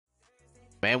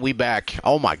Man, we back.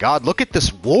 Oh my god, look at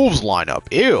this Wolves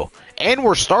lineup. Ew. And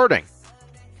we're starting.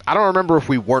 I don't remember if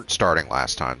we weren't starting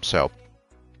last time, so.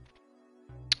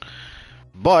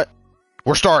 But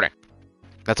we're starting.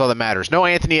 That's all that matters. No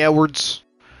Anthony Edwards.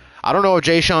 I don't know if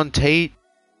Jayshawn Tate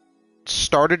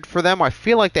started for them. I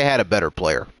feel like they had a better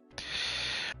player.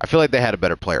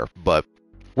 But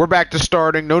we're back to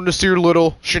starting. No Nasir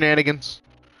Little shenanigans.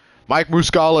 Mike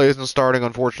Muscala isn't starting,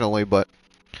 unfortunately, but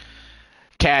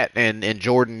Cat and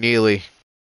Jordan Neely,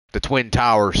 the Twin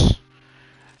Towers.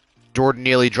 Jordan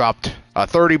Neely dropped a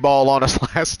 30 ball on us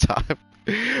last time.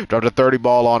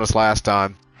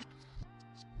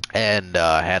 And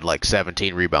had like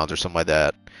 17 rebounds or something like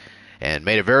that. And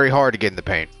made it very hard to get in the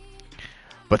paint.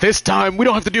 But this time, we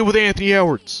don't have to deal with Anthony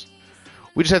Edwards.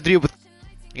 We just have to deal with,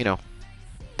 you know,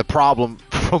 the problem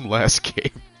from last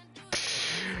game.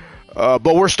 But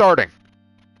we're starting.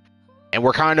 And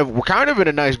we're kind of in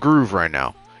a nice groove right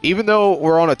now. Even though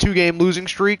we're on a 2-game losing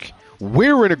streak,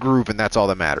 we're in a groove, and that's all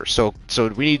that matters. So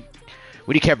we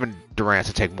need Kevin Durant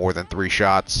to take more than 3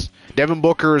 shots. Devin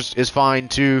Booker is fine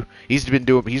too. He's been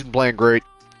playing great.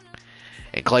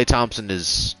 And Klay Thompson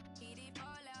is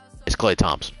Klay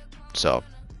Thompson. So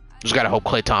just gotta hope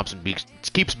Klay Thompson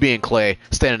keeps being Klay,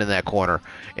 standing in that corner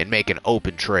and making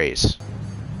open trays.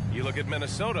 You look at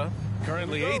Minnesota,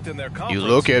 currently 8th in their conference. You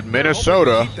look at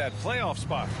Minnesota. That playoff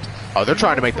spot. Oh, they're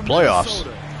trying to make the playoffs.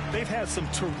 They've had some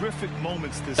terrific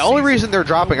moments this The only season. reason they're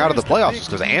dropping out of the playoffs is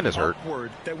because Ant is hurt.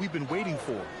 That we've been waiting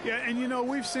for. Yeah, and you know,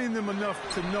 we've seen them enough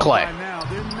to know Klay. by now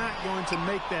they're not going to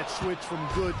make that switch from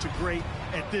good to great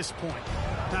at this point.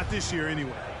 Not this year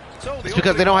anyway. It's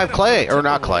because they don't have Klay, or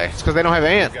not Klay. It's because they don't have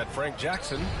Ant. Got Frank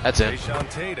Jackson. That's it. Jayshawn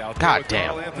Tate out there God with damn.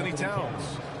 Karl Anthony Towns.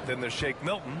 Then there's Shake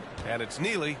Milton, and it's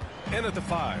Neely in at the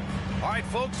 5. All right,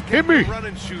 folks, Hit get me. your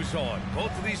running shoes on.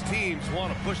 Both of these teams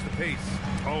want to push the pace.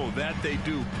 Oh, that they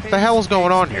do. What the hell is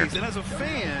going on here? And as a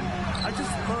fan, I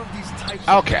just love these types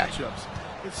Okay. of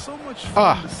matchups. It's so much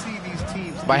fun to see these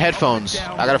teams. My go headphones. up and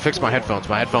down I gotta the fix my floor. headphones.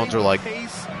 My headphones are like.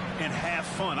 Pace and have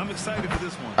fun. I'm excited for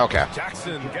this one. Okay.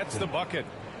 Jackson gets the bucket.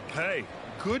 Hey,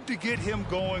 good to get him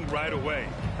going right away.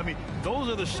 I mean, those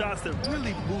are the shots that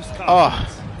really boost Oh.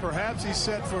 confidence. Perhaps he's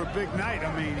set for a big night.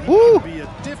 I mean, he Woo. could be a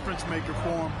difference maker for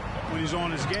him when he's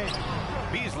on his game.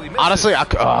 Beasley misses. Honestly,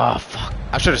 fuck.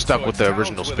 I should have stuck So with it's the Towns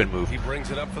original with spin it. move. He brings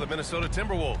it up for the Minnesota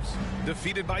Timberwolves.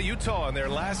 Defeated by Utah in their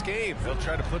last game. They'll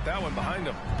try to put that one behind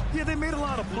them. Yeah, they made a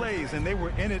lot of plays, and they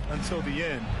were in it until the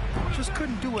end. Just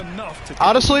couldn't do enough to.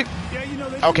 Honestly, Yeah, you know,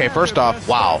 they Okay, didn't have first their off, best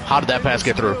wow, stuff, how did that but they pass were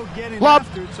get through? still getting Lob.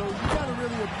 after it, so you gotta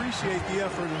really appreciate the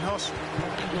effort and hustle.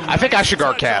 I think I should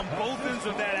guard Cat. On both ends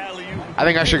of that alley-oop. I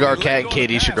think I should guard Cat, and Let go of the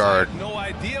KD should pass. I guard had no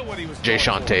idea what he was going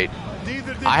Jayshawn for. Tate.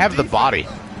 Neither did I have the defense. body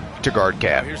to guard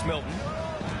Cat. Here's Milton.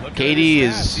 Look at KD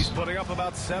his stats. is He's putting up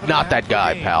about 7.5 Not that per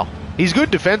guy, game. pal. He's good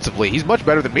defensively. He's much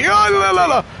better than me. Ah, la, la,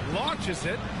 la. Launches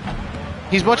it.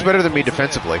 He's much better than me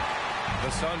defensively. The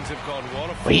Suns have gone 1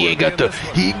 of 4. But he ain't got in the this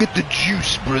one. he ain't got the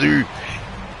juice, brother.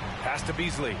 Pass to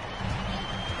Beasley.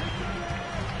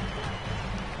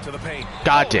 To the paint.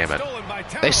 God damn it. Stolen by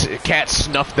They Towns. Cat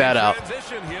snuffed that out.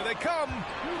 Transition. Here they come.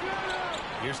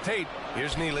 Here's Tate.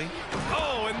 Here's Neely.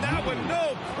 Oh, and that one,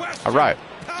 no question. All right.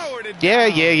 Powered it Yeah,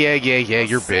 down.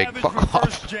 You're big. Savage Fuck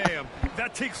reverse off. jam.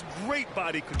 That takes great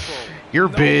body control. You're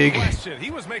No big. question.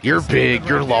 He was making You're a statement big.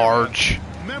 You're right there. large.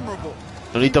 Memorable.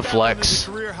 Don't need the That one is flex.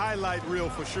 a career highlight reel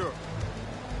for sure.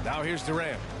 Now here's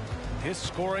Durant. His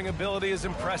scoring ability is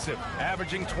impressive,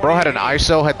 averaging 20. Bro had an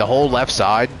ISO, had the whole left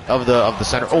side of the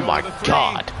center. Oh my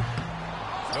god.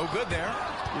 No good there.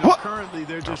 You know, What? currently,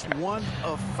 they're just 1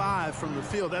 of 5 from the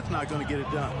field. That's not going to get it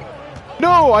done.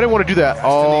 No, I didn't want to do that.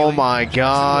 Oh my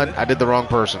god. I did the wrong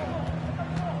person.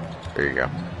 There you go.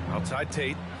 Outside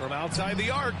Tate from outside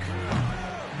the arc.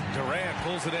 Durant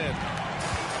pulls it in.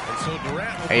 And so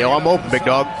Durant will Hey, yo, bring it I'm up open, to the big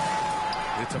dog. side.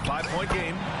 It's a 5-point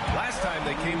game. Last time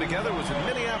they came together was in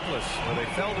Minneapolis, where they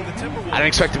fell to the Timberwolves. I didn't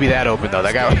expect to be that open though.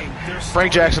 That guy,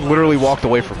 Frank Jackson, literally walked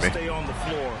away from me. Stay on the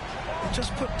floor. They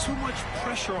just put too much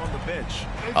pressure on the bench.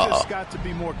 They've just got to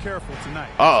be more careful tonight.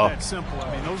 Uh-oh. It's that simple.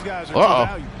 I mean, those guys are Uh-oh.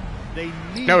 too valuable. They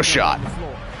need No them shot. on the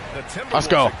floor. The Timberwolves Let's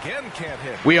go. again can't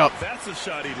hit. We up. That's a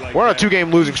shot he'd like. We're on a that.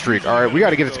 2-game losing streak. All right, we got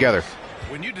to get it together.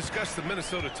 When you discuss the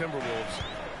Minnesota Timberwolves,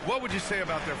 what would you say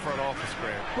about their front office,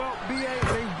 Grant? Well,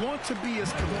 B.A., they want to be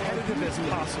as competitive as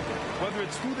possible. Whether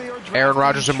it's who they are drafting, Aaron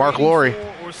Rodgers and Mark trading Lowry.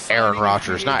 for, or signing Aaron in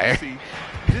Rodgers, free not agency,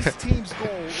 This team's goal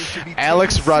is to be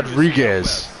Alex taken seriously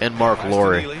Rodriguez out and Mark Pass to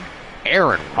Lowry. Neely.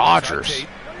 Aaron Rodgers. Tate.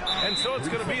 And so it's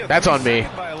going to be a That's on me.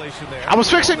 3-second violation there. I was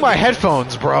fixing my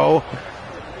headphones, bro.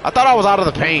 I thought I was out of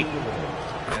the paint.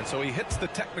 And so he hits the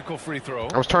technical free throw.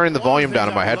 I was turning the volume down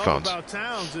in my One of the headphones. things I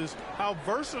love about Towns is how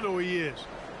versatile he is.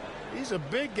 He's a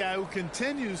big guy who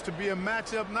continues to be a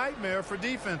matchup nightmare for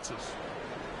defenses.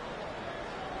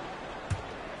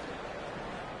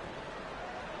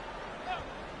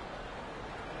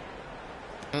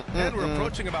 And we're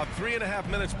approaching about 3.5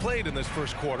 minutes played in this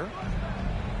first quarter.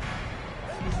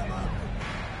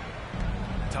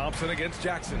 Thompson against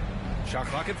Jackson. Shot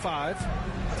clock at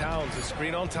 5. Towns is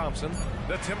screen on Thompson.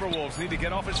 The Timberwolves need to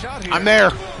get off a shot here. I'm there.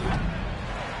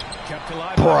 Kept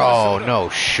alive by Bro, Minnesota. no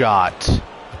shot.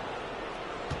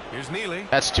 Here's Neely.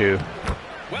 That's 2.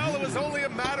 Well, it was only a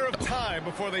matter of time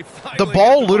before they finally The get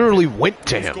ball the literally bucket. went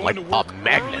to He's him going like to a work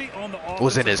magnet. early on the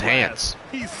Was in his offensive hands.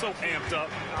 glass. He's so amped up.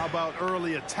 How about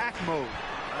early attack mode?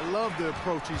 I love the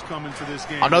approach he's coming to this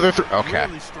game. Another okay.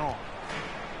 Really strong.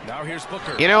 Now here's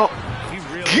Booker. You know, He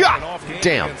really had an God off game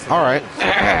damn. against the All right. Wolves.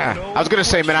 I was gonna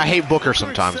say, man, I hate Booker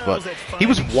sometimes, but he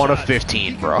was 1 of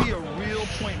 15, bro. He can be a real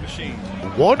point machine.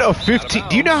 1 of 15.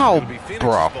 Do you know how,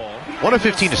 bro? 1 of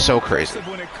 15 is so crazy.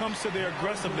 When it comes to their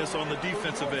aggressiveness on the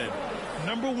defensive end,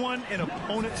 number 1 in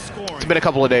opponent scoring. It's been a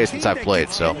couple of days since I've played,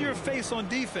 so. In your face on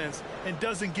defense and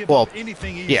doesn't give Well, up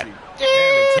anything easy. yeah. And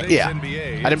in today's Yeah.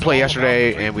 NBA, I didn't it's play all yesterday,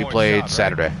 about the and we three-point played shot, right?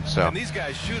 Saturday, so. And these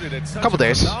guys shoot it at such Couple a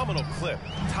days. phenomenal clip.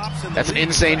 Tops in the That's an league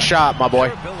insane with shot, my boy.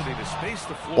 their ability to space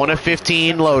the floor 1 of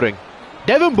 15 loading.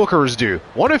 Devin Booker is due.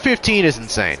 1 of 15 is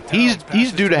insane. He's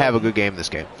due to have a good game this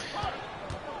game.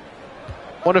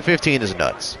 1 of 15 is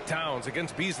nuts. Towns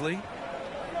against Beasley.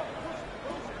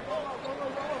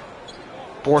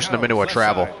 Forcing him into a Towns,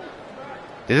 travel. left side.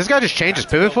 Did this guy just change his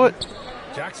pivot foot?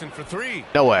 Jackson for 3.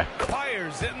 No way.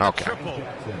 Fires in the Okay. triple.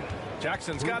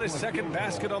 Jackson's got his second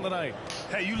basket on the night.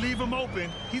 Hey, you leave him open,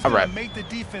 he's All going right. to make the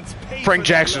defense pay Frank for that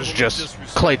Jackson's level of just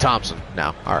disrespect. Klay Thompson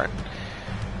now. All right.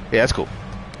 Yeah, that's cool.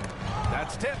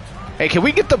 That's tipped. Hey, can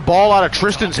we get the ball out of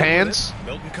Tristan's hands?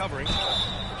 Milton covering.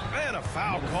 And a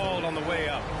foul called on the way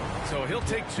up. So he'll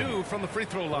take 2 from the free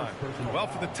throw line. Well,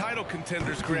 for the title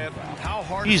contenders, Grant, how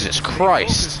hard is it Jesus to stay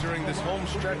Christ. focused during this home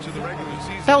stretch of the regular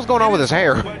season? What the hell's going on with his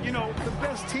hair? But, you know, the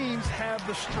best teams have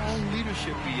the strong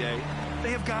leadership, BA.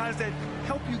 They have guys that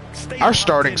help you stay Our locked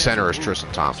starting in as center a is group.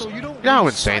 Tristan Thompson. So you don't You know how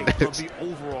lose insane sight that of is? the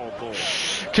overall goal.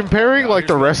 Comparing like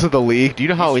the rest of the league, do you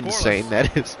know how insane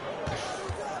that is?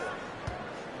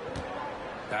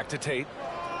 Back to Tate.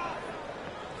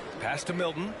 Pass to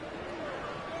Milton.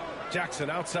 Jackson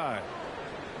outside.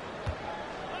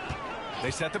 They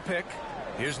set the pick.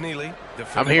 Here's Neely.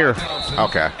 I'm here.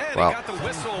 Okay, And well. he got the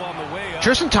whistle on the way up.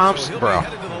 Tristan Thompson, So he'll bro. be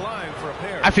headed to the line for a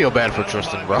pair. I feel bad for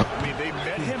Tristan, bro. I mean, they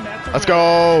met him at the Let's rim,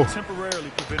 go. temporarily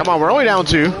prevented Come on, we're only down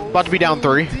 2. About to be down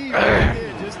 3. Yeah,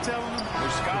 just telling him.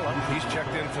 Muscala, he's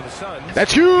checked in for the Suns.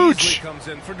 That's Beasley huge. comes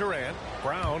in for Durant.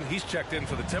 Brown, he's checked in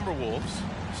for the Timberwolves.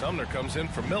 Sumner comes in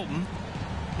for Milton.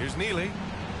 Here's Neely.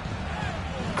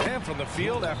 And from the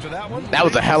field after that one. That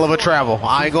was a hell of a travel.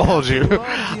 I ain't gonna hold you. Love the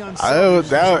Oh,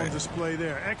 unselfishness on that. display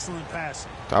there. Excellent pass.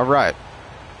 All right.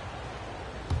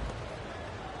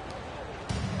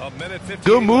 A minute 15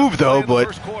 Good move, left to play though, in the but-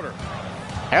 first quarter.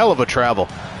 Hell of a travel.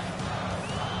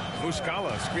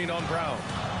 Muscala, screen on Brown.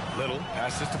 Little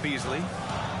passes to Beasley.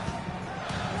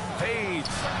 Fades.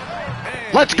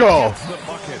 And Let's he go. gets the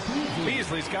bucket.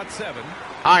 Beasley's got 7.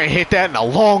 I ain't hit that in a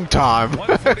long time.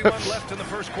 141 left in the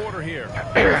first quarter here.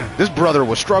 This brother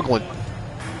was struggling.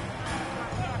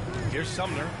 Here's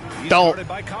Sumner. He's Don't. guarded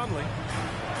by Conley.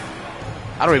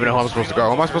 I don't even know who I'm supposed to guard.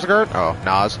 Who am I supposed to guard? Oh,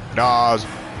 Nas.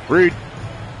 Reed.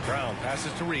 Brown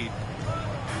passes to Reed.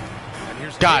 And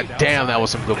here's God Tate damn, that outside. was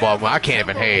some good ball. I can't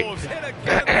even hate. Timberwolves hit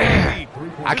again.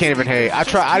 I can't even hate.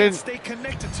 I didn't. Stay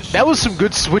connected to That was some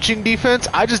good switching defense.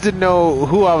 I just didn't know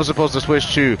who I was supposed to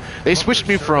switch to. They switched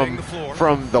me from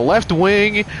the left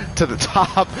wing to the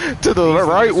top to the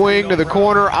right wing to the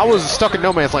corner. I was stuck in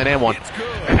no man's land and one. It's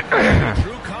good.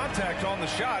 True contact on the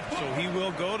shot, so he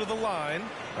will go to the line.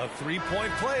 A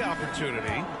 3-point play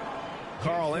opportunity.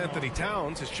 Karl Anthony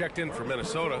Towns has checked in for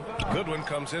Minnesota. Goodwin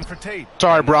comes in for Tate.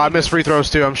 Sorry, bro. I missed free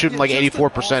throws too. I'm shooting like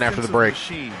 84% after the break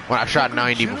when I shot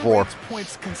 90 before.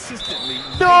 Points consistently.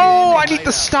 No, I need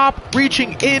to stop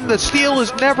reaching in. The steal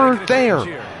is never there.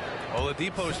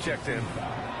 Oladipo's checked in.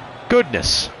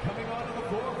 Goodness.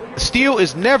 The steal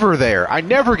is never there. I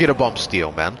never get a bump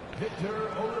steal, man.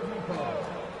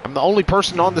 I'm the only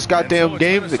person on this goddamn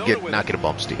game that not get a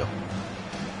bump steal.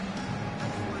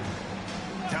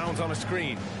 Towns on a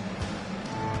screen.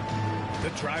 The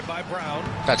drive by Brown.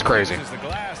 That's crazy. Misses the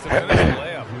glass to finish the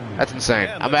layup. That's insane.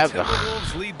 And I'm the at.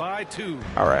 Timberwolves lead by 2.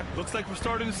 All right. Looks like we're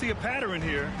starting to see a pattern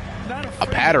here. Not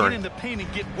afraid pattern? to get in the paint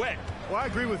and get wet. Well, I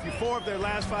agree with you. 4 of their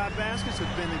last 5 baskets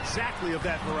have been exactly of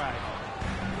that variety.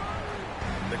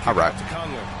 All right.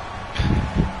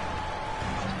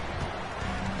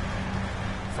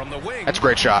 From the wing. That's a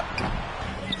great shot.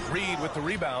 Reed with the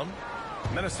rebound.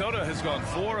 Minnesota has gone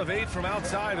 4 of 8 from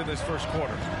outside in this first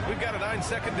quarter. We've got a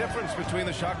 9-second difference between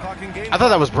the shot clock and game. I thought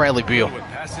that was Bradley Beal.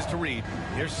 Passes to Reed.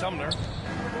 Here's Sumner.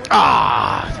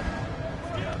 Ah!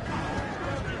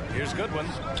 Here's Goodwin.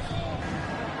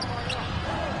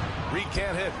 Reed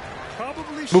can't hit.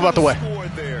 Probably Move out the way.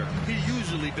 scored there. He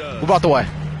usually does. Move out the way.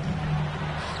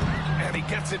 And he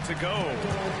gets it to go.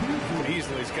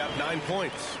 Beasley's got 9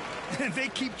 points. And they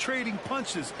keep trading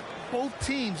punches. Both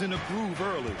teams in a groove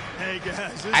early. Hey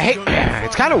guys, this I hate.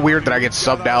 It's kind of weird that I get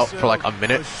subbed out for like a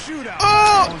minute.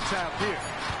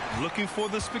 Oh! Looking for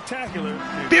the spectacular.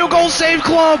 Field goal save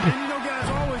club. And you know, guys,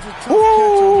 always a tough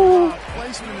Woo! catch on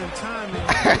placement and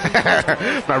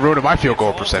timing. Not ruining my field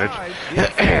goal percentage.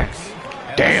 And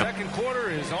Damn. the second quarter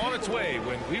is on its way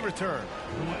when we return.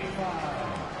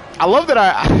 I love that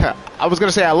I was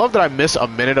gonna say I love that I miss a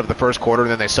minute of the first quarter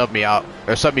and then they sub me out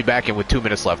or sub me back in with 2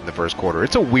 minutes left in the first quarter.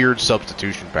 It's a weird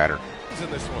substitution pattern. In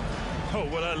this one. Oh,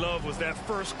 what I love was that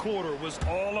first quarter was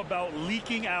all about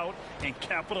leaking out and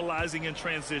capitalizing in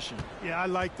transition. Yeah, I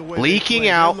like the way Leaking they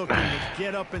play. out. They're looking to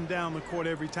get up and down the court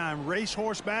every time.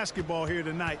 Racehorse basketball here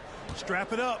tonight.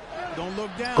 Strap it up. Don't look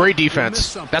down. Great You'll miss defense.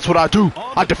 something. That's what I do.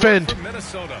 On I the defend. court for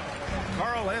Minnesota.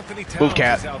 Carl Anthony Towns Move,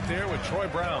 Cat. is out there with Troy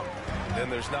Brown. Then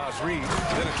there's Nas Reed.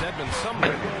 Then it's Edmund Sumner.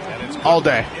 And it's All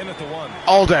day. in at the one.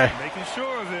 All day. Making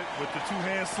sure of it with the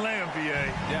two-hand slam,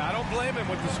 VA. Yeah, I don't blame him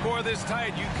with the score this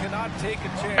tight. You cannot take a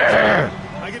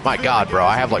chance. My God, bro,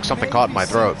 I have like something caught in my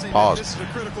throat. Pause. This is a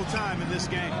critical time in this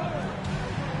game.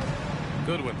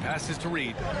 Goodwin passes to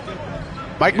Reed.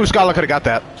 Mike Muscala could have got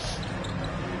that.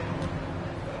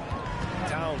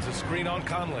 Towns a screen on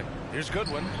Conley. Here's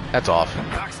Goodwin. That's off.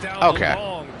 Knocks down Okay. the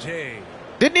long J.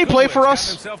 Didn't he play for Goodwin's got us?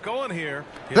 himself going here.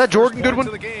 Is that Jordan Goodwin?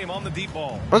 To the game on the deep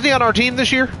ball. Wasn't he on our team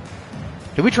this year?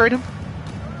 Did we trade him?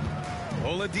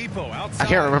 Oladipo outside. I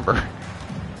can't remember.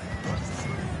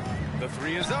 The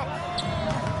three is up.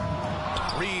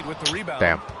 Reed with the rebound.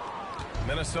 Damn.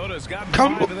 Minnesota's got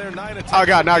Come- 5 of their 9 attempts. Oh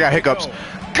God, now I got hiccups.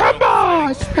 Come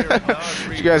on!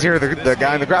 Did you guys hear the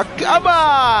guy in the crowd? Come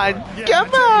on! Yeah, Come I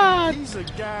tell you, on! He's a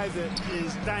guy that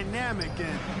is dynamic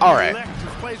and All right. electric,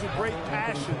 plays with great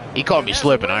passion. He caught me That's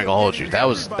slipping, the I ain't gonna hold you. That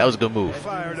was a good move.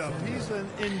 Fired up. He's an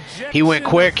injection He went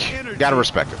quick. of energy Gotta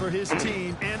respect it. for his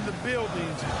team and the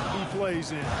buildings he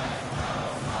plays in.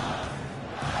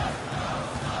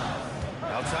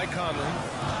 Outside Conley.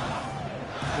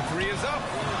 The three is up.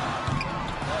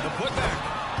 The putback.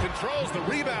 Controls the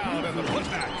rebound and the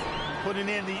putback. Putting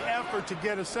in the effort to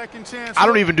get a second chance. I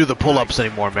don't even do the pull-ups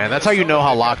anymore, man. That's how you know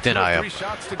how locked in I am.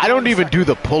 I don't even do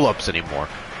the pull-ups anymore.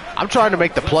 I'm trying to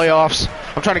make the playoffs.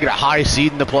 I'm trying to get a high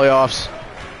seed in the playoffs.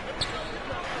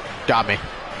 Got me.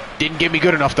 Didn't get me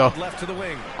good enough, though. Left to the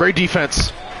wing. Great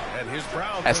defense. And here's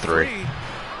Brown. That's for 3.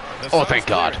 The Oh, Suns thank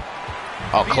God. clear.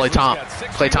 Oh, Clay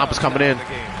Thompson's coming in.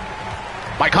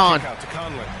 Mike Conn. Out to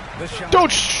Conley. The shot.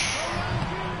 Don't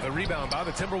The rebound by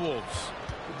the Timberwolves.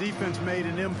 The defense made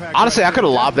an impact. Honestly, I right could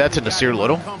have there. lobbed that to Nasir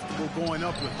Little. Comfortable going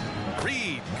up with it.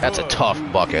 Reed. That's a tough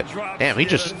bucket. Damn, he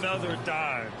just... Another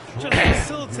dive. Just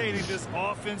facilitating this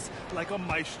offense like a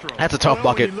maestro. That's a tough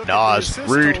Well, when bucket. you look at the Nas, assist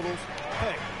Reed. totals,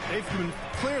 hey, they've been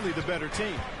clearly the better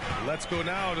team. Let's go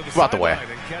now to the Move out the way.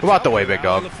 sideline and catch Move out the up way, with big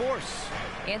Allen dog. LaForce.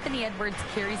 Anthony Edwards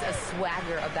carries a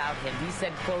swagger about him. He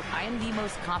said, quote, "I am the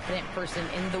most confident person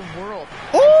in the world.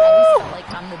 Ooh! I always felt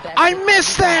like I'm the best I at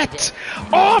missed everything I that!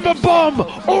 did." Oh, I'm a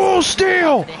bum! Oh,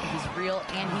 steal! He's real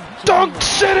and he's Dunk genuine.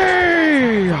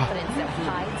 City! Confidence that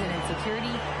hides in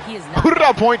insecurity. He is not. Who did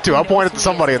I point to? I He knows pointed who to he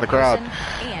somebody is in the as a crowd.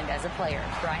 person and as a player.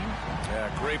 Brian?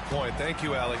 Yeah, great point. Thank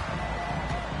you, Allie.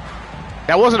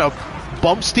 That wasn't a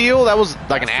bump steal. That was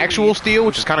like an actual steal,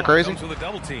 which is kind of crazy. Comes with a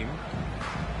double team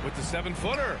with the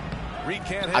 7-footer. Reed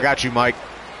can't hit. I got you, Mike.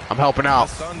 I'm helping out.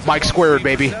 The Suns Mike are squared,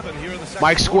 3 for baby. 7 here in the second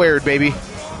Mike quarter. squared, baby.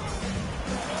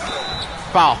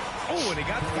 Foul. Oh, and he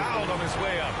got fouled on his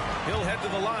way up. He'll head to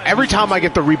the line. Every time I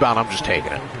get the rebound, I'm just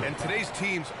taking it. And today's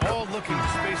team's all looking to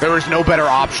space. There is no better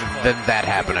option than that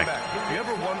happening. You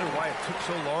ever wonder why it took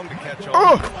so long to catch on?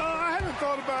 Oh! I haven't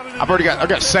thought about it. I've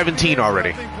got 17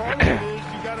 already.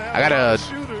 I gotta-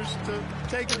 shooters to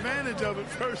take advantage of it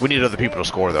first. We need other people to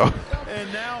score, though.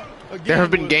 And now, again, There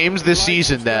have been with games the this likes of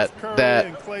season that Steph Curry that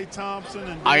and Klay Thompson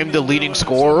and I am the Damian leading Lillard and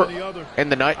scorer so many other in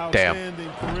the night. Damn. outstanding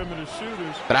perimeter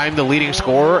shooters. That I am the leading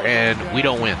scorer and we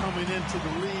don't win. Coming into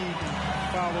the league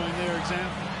and following their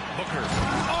example. Booker.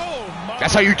 Oh, my.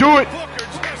 That's how you do it. Booker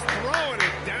just throwing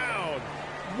it down.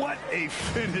 What a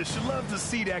finish. Love to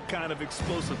see that kind of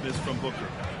explosiveness from Booker.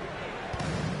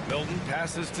 Milton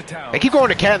passes to Towns. They keep going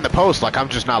to cat in the post like I'm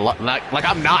just not like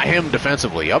I'm not him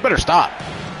defensively. Y'all better stop.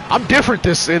 I'm different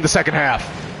this in the second half.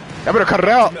 Y'all better cut it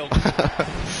out.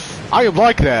 I am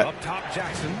like that. Up top,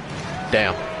 Jackson.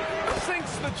 Damn.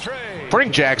 Sinks the tray.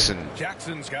 Frank Jackson.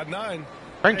 Jackson's got 9.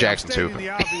 Frank Jackson's hooping.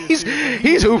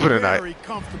 He's hooping tonight.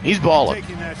 He's balling.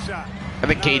 I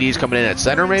think KD's coming in at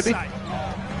center, maybe?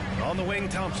 On the wing,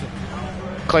 Thompson.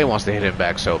 Clay wants to hit him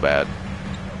back so bad.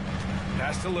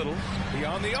 Pass to Little.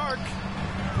 Beyond the arc.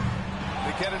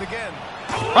 They get it again.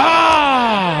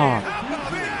 Ah!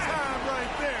 Big time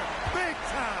right there. Big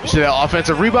time. You see that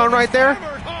offensive rebound right there?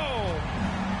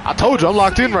 I told you, I'm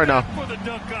locked in right now.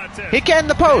 Hit cat in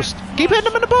the post. Keep hitting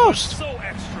him in the post.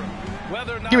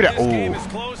 Whether or not Give me that. this game Ooh. is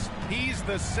close, he's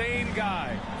the same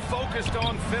guy. Focused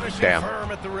on finishing Damn.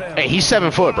 firm at the rim. Hey, he's 7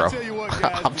 foot, bro. I'll tell you what,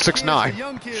 guys, I'm 6'9". the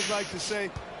young kids like to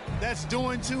say, that's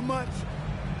doing too much.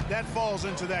 That falls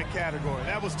into that category.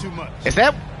 That was too much.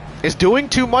 Is doing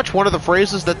too much one of the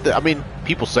phrases that I mean,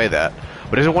 people say that,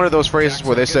 but is it one of those phrases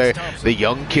where they say the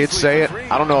young kids say it?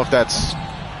 I don't know if that's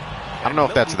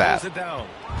that.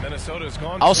 Minnesota's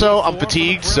gone Also, 2 I'm for 4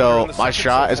 fatigued, from the perimeter so in the my second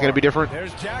shot so is going to be far. different.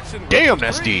 There's Jackson. Damn, with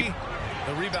that's three. deep.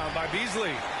 The rebound by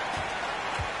Beasley.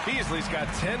 Beasley's got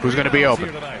 10. Who's going to be rebounds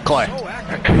open? here tonight. Clay. So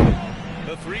active.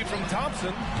 The 3 from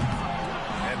Thompson.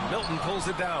 And Milton pulls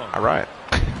it down. All right.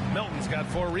 Milton's got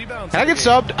 4 rebounds. Can I get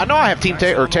subbed? I know I have team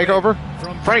takeover.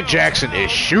 Frank Jackson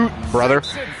is shooting, brother.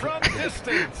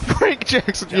 Frank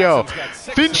Jackson, yo.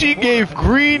 Finchie gave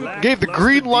the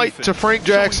green light to Frank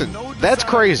Jackson. That's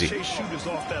crazy. Chase shooters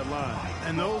off that line.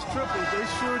 And those triples, they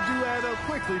sure do add up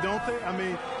quickly, don't they? I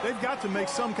mean, they've got to make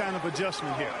some kind of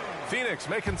adjustment here. Phoenix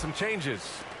making some changes.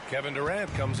 Kevin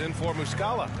Durant comes in for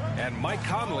Muscala. And Mike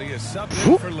Conley is subbed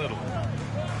in for Little.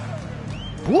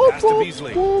 Whoop, Pass to whoop,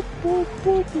 Beasley. whoop, whoop,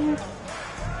 whoop, whoop.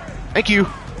 Thank you.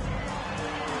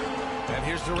 And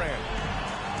here's Durant.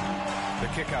 The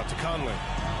kick out to Conley.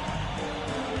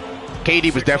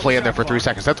 KD was definitely in there for 3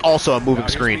 seconds. That's also a moving Now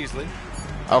here's screen. Beasley.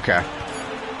 Okay.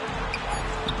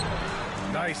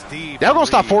 Nice deep. Y'all gonna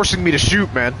stop three. forcing me to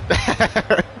shoot, man.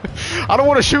 I don't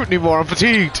want to shoot anymore. I'm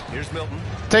fatigued. Here's Milton.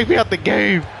 Take me out the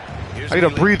game. Here's I need a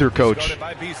Neely. breather, coach. Guarded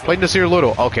by Beasley. Playing this here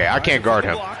little. Okay, I can't guard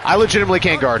him. I legitimately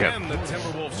can't guard him. Again, the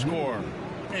Timberwolves score.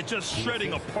 And just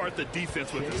shredding apart the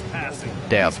defense with his passing.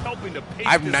 Damn. He's helping to pace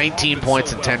I have this 19 offense points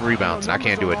so and well. 10 rebounds, and I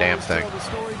can't do a damn thing. Numbers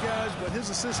don't always tell the story, guys, but his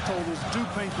assist totals do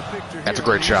paint the picture That's a here.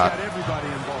 great He's shot. got everybody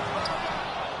involved.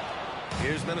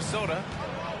 Here's Minnesota.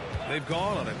 They've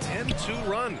gone on a 10-2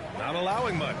 run, not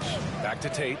allowing much. Back to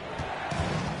Tate.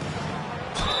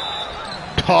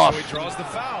 Tough. So he draws the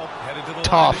foul, headed to the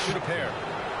Tough. line to shoot a pair.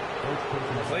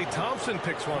 Clay Thompson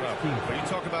picks one up. But you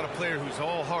talk about a player who's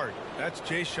all heart. That's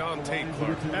Jay-Sean Tate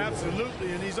Clark.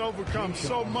 Absolutely, and he's overcome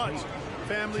so much.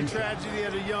 Family tragedy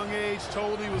at a young age,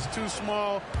 told he was too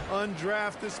small,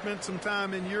 undrafted, spent some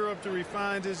time in Europe to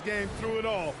refine his game. Through it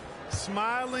all,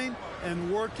 smiling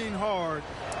and working hard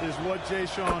is what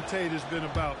Jay-Sean Tate has been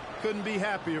about. Couldn't be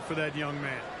happier for that young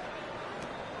man.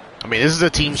 I mean, this is a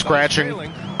team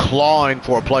scratching, clawing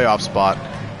for a playoff spot.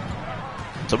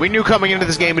 So we knew coming into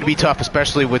this game it'd be tough,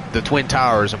 especially with the Twin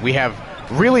Towers, and we have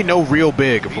really no real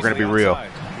big if we're going to be real.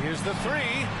 Here's the 3.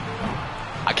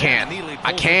 I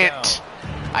can't.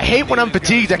 I hate when I'm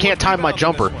fatigued, I can't time my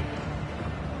jumper.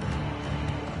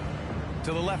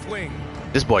 To the left wing.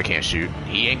 This boy can't shoot.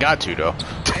 He ain't got to, though.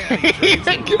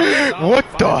 What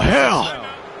the hell?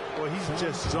 Boy, he's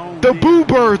just zoned The in. Boo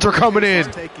Birds are coming in.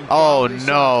 Taking Oh, quality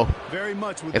no. shots, very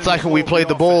much within It's like the when we flow of played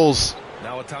the offense. Bulls.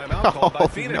 Now a timeout called by Oh,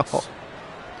 Phoenix. no.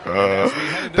 As we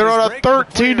head into They're this on a break, the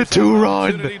 13-2 players have an run.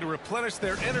 opportunity to replenish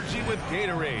their energy with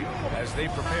Gatorade as they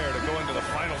prepare to go into the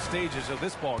final stages of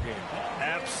this ball game.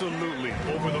 Absolutely.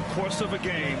 Over the course of a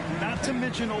game, not to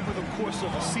mention over the course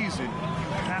of a season, you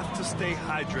have to stay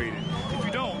hydrated. If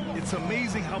you don't, it's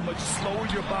amazing how much slower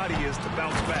your body is to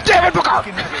bounce back. Damn it, Booker! It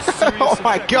can have a serious Oh,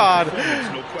 my effect on God. performance,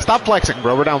 no question. Stop flexing,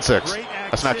 bro. We're down 6. Great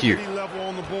That's not cute. activity level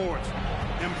on the boards.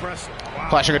 Impressive. Wow.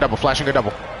 Flashing a double, flashing a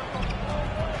double.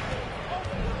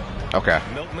 Okay.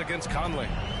 Milton against Conley.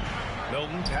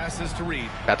 Milton passes to Reed.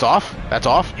 That's off. That's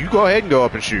off. You go ahead and go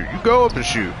up and shoot. You go up and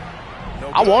shoot. No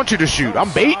I good. want you to shoot.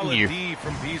 I'm baiting Solid you. D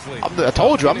from Beasley. I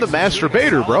told you, I'm the master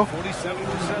baiter, bro.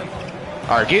 47%.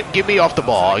 All right, get me off the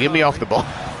ball. Get me off the ball.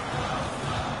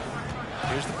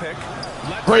 Here's the pick.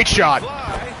 Lets Great it shot.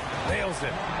 fly. Nails nails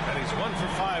it, and he's 1 for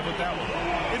 5 with that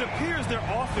one. It appears their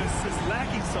offense is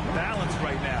lacking some balance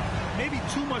right now. Maybe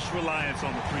too much reliance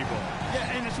on the 3-ball.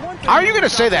 Yeah, and it's one thing. How are you going to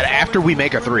say that after we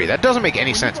make a 3? That doesn't make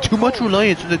any sense. Too much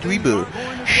reliance on the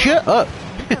 3-ball. Shut up.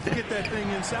 You have to get that thing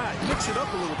inside. Mix it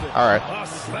up a little bit. All right. A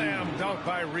slam dunk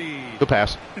by Reed. Good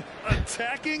pass.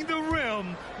 Attacking the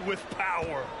rim with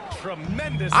power.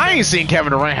 Tremendous. I ain't seen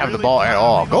Kevin Durant have the ball at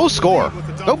all. Go score.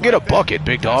 Go get a bucket,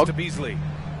 big Pass to dog. Beasley.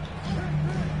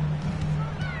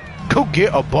 Go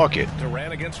get a bucket.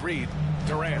 Durant against Reed.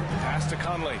 Durant pass to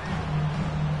Conley.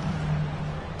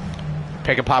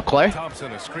 Pick and pop Clay.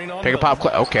 Thompson a screen on. Pick and pop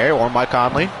Clay. Okay, or Mike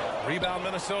Conley. Rebound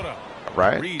Minnesota. All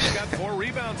right. Reed's got 4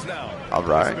 rebounds now. All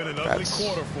right. It's been an ugly That's...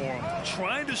 quarter for him.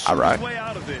 Trying to shoot All right. his way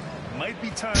out of it. Might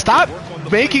be time Stop to work on the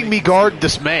making me playmaking. guard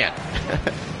this man.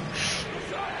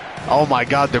 Oh my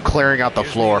God, they're clearing out the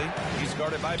Here's floor. Neely. He's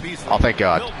guarded by Beasley. Oh, thank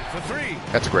God. Milton for 3.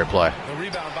 That's a great play. The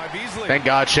rebound by Beasley. Thank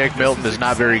God Shake Milton is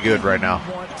not very good right now.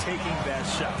 You want taking that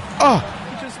shot. Oh,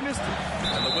 He just missed it.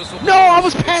 And the whistle no, I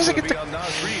was blows. passing It's it gonna to... be on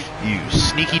Naz Reid. You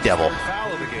sneaky devil. Third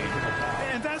foul of the game.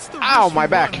 And that's the Ow, risk my you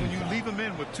back. run when you leave him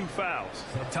in with 2 fouls.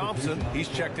 Thompson, he's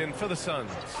checked in for the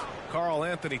Suns. Carl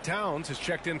Anthony Towns has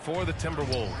checked in for the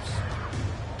Timberwolves.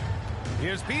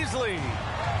 Here's Beasley.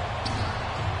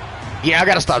 Yeah, I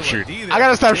gotta stop shooting. I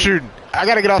gotta stop shooting. I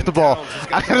gotta get off the ball.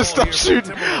 I gotta stop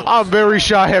shooting. I'm very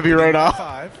shot heavy right now.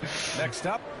 5. Next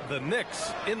up, the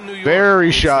Knicks in New York. Very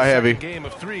It's the shot second heavy. Game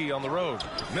of 3 on the road.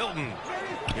 Milton.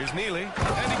 Here's Neely.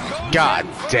 And he goes God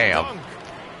in for the damn. dunk.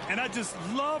 And I just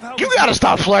love how You gotta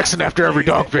stop flexing after every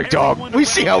dunk, big dog. We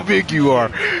see how big you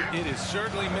are. It is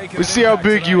certainly making We an see how impact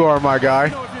big you tonight. are, my guy.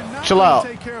 You know, if you're not Chill gonna out.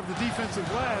 take care of the defensive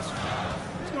glass,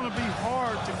 it's going to be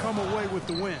hard to come away with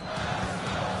the win.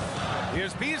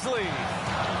 Here's Beasley.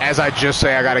 As I just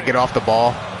say, I gotta get off the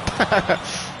ball.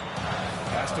 Pass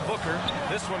to Booker.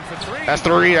 This one for 3. That's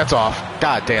 3. That's off.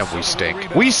 God damn, we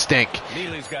stink. We stink.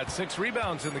 Neely's got 6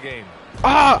 rebounds in the game.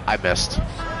 Ah, I missed.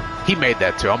 He made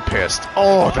that too. I'm pissed.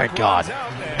 Oh, thank God.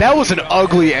 That was an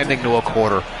ugly ending to a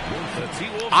quarter. The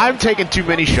T-Wolves I'm taking too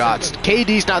many shots.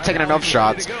 KD's not taking enough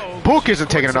shots. Book isn't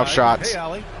taking enough shots. Hey,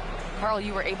 Allie. Carl,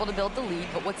 you were able to build the lead,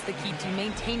 but what's the key to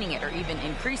maintaining it or even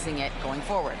increasing it going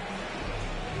forward?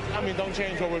 I mean, don't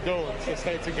change what we're doing. Just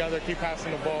stay together, keep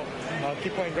passing the ball,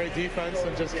 keep playing great defense,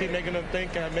 and just keep making them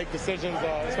think and make decisions,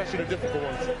 especially the difficult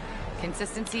ones.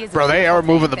 Consistency is. Bro, they are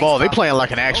moving the ball. They playing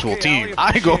like an actual team.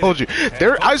 I ain't gonna hold you.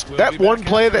 That one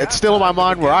play that's still in my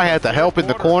mind where I had the help in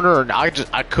the corner and I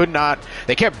could not.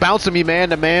 They kept bouncing me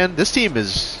man to man. This team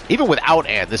is, even without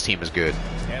Ant, this team is good.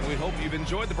 And we hope you've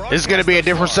enjoyed the This is gonna be a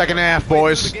different second half,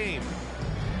 boys.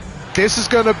 This is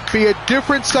gonna be a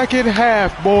different second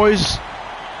half, boys.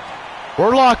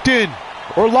 We're locked in.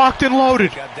 We're locked and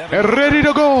loaded and ready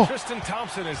to go. Tristan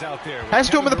Thompson is out there. Pass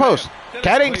to him in the post.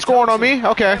 Cat ain't scoring on me.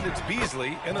 Okay. And it's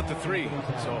Beasley in at the 3.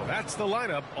 So that's the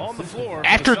lineup on the floor.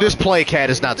 After this play, Cat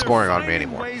is not They're scoring on me finding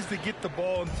anymore. ways to get the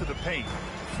ball into the paint.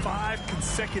 5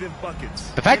 consecutive buckets.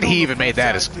 The fact that he And on even the made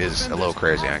flip that side, is a defenders little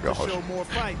crazy. I ain't have gonna to hold show you. more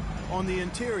fight on the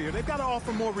interior. They've got to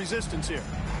offer more resistance here.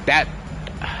 That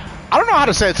I don't know how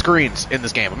to set screens in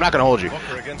this game. I'm not gonna hold you.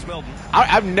 Booker against Milton.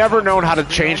 I've never known how to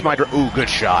change my. Ooh, good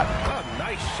shot. A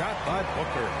nice shot by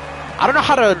Booker. I don't know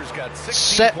how to Booker's got 16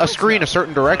 set a points screen now. a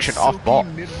certain direction off Silky ball.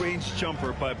 mid-range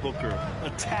jumper by Booker,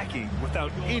 attacking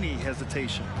without any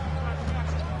hesitation.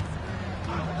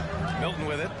 Milton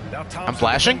with it. Now Thompson I'm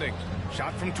flashing. defending.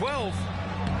 Shot from 12.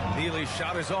 Neely's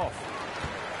shot is off.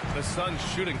 The Suns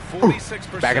shooting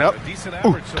 46%. Back it up. A decent Ooh,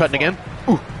 average so cutting far. again.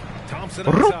 Ooh. Thompson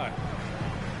inside.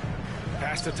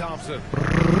 Pass to Thompson.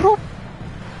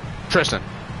 Tristan.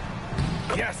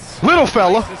 Yes. Little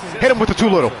fella. Nice assist Hit him with the too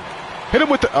from little. Thompson. Hit him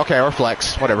with the. Okay, or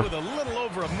flex. Whatever. With a little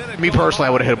over a minute Me going personally, I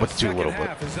on, would've hit him with the the too second little, but-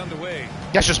 half is underway.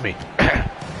 That's just me.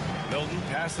 Milton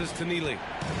passes to Neely.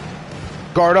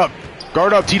 Guard up.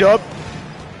 Guard up, T-Dub.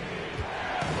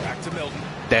 Back to Milton.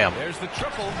 Damn. There's the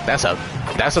triple. That's a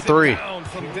Knocks it 3. down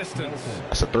from distance.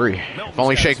 That's a 3. Milton's If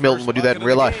only got Shake his Milton first would do that bucket in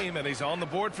real of the life. game, and he's on the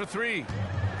board for 3.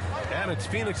 And it's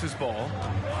Phoenix's ball,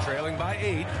 trailing by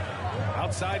 8.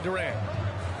 Outside Durant.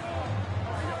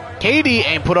 KD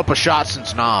ain't put up a shot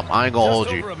since Nam. I ain't gonna Just hold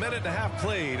over you. a minute and a half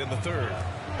played in the third.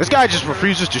 This guy just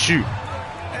refuses to shoot.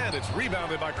 And it's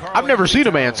rebounded by Carl. I've never Anthony seen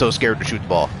a man Towns. so scared to shoot the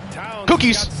ball. Towns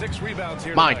Cookies. has got 6 rebounds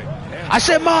here Mine. tonight. And I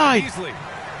said mine. Beasley.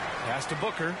 Pass to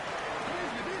Booker.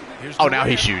 Here's Oh, now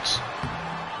he Durant. shoots.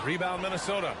 Rebound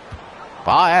Minnesota.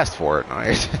 I asked for it.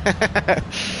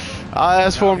 I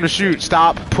asked for him to shoot.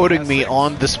 Stop putting me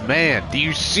on this man. Do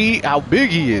you see how big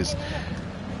he is?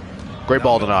 Great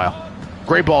ball denial.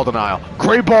 Great ball denial.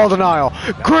 Great ball denial.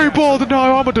 Great ball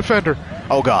denial. I'm a defender.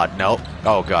 Oh, God. No.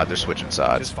 Oh, God. They're switching Just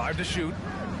sides. 5 to shoot.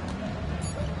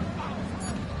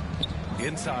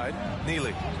 Inside,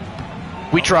 Neely.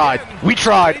 We tried. We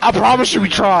tried. I promise you we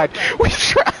tried. We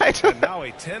tried. And now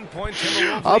a 10-point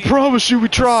Timberwolves I lead. promise you we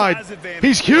tried.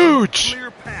 He's huge.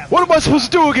 What am I supposed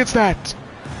to do against that?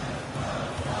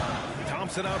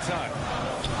 Thompson outside.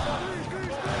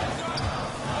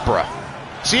 Bruh.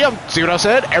 See what I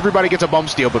said? Everybody gets a bum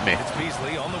steal but me. It's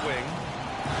Beasley on the wing.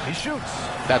 He shoots.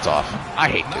 That's off. I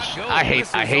hate this. I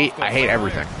hate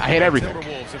everything. I hate everything.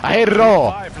 I hate it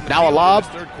all. Now a lob.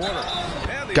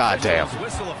 God damn.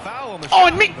 Oh,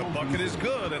 and me. The bucket is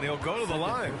good, and he'll go to the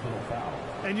line.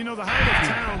 And you know, the height of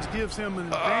Towns gives him an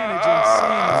advantage in seeing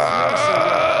the floor so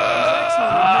well. He's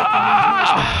excellent at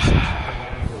making these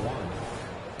mismatches.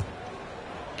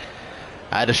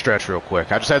 I had to stretch real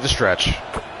quick. I just had to stretch.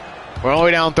 We're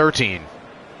only down 13.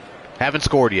 Haven't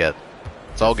scored yet.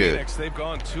 It's all good. Phoenix, they've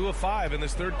gone 2 of 5 in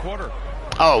this third quarter.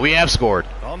 Oh, we have scored.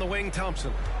 On the wing,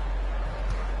 Thompson.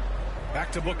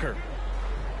 Back to Booker.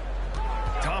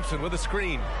 Thompson with a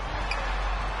screen.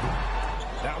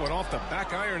 That one off the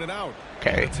back iron and out.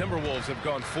 Okay. The Timberwolves have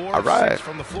gone 4 All of right. 6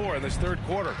 from the floor in this third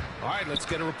quarter. All right, let's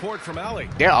get a report from Allie.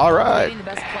 Yeah, all right. Being the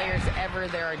best players ever,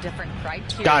 there are different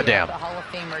criteria. Goddamn. The Hall of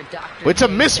Famer, Dr. It's a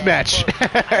J mismatch. said,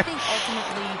 quote, I think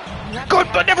ultimately you have Good,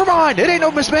 to but never mind. It ain't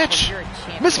no mismatch. You're a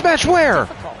champion. Mismatch where?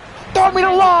 It's difficult. Throw me the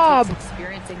lob.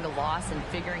 Experiencing the loss and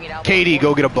figuring it out KD, before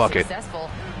go get a you bucket. successful.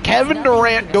 Kevin There's nothing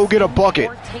Durant, you go can get a assume bucket.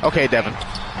 or take Okay, for Devin.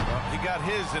 granted. Well, he got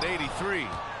his at 83.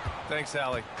 Thanks,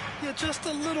 Allie. Yeah, just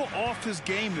a little off his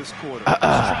game this quarter. He's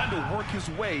trying to work his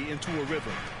way into a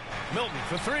rhythm. Milton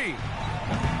for 3.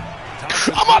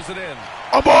 Thompson I'm up. pulls it in.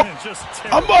 I'm up. Man, just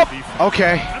I'm terrible up. defense.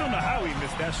 Okay. I don't know how he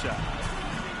missed that shot.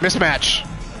 Mismatch.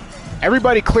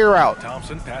 Everybody clear out.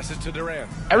 Thompson passes to Durant.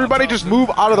 Everybody Now just Thompson,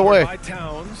 move out of the way. covered by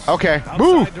Towns. Okay. Outside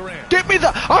Move. Durant. Get me the...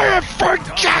 I have Frank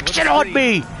Thompson Jackson with a on screen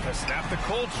me. to snap the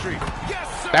cold streak.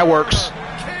 Yes, sir. That works.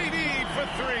 KD for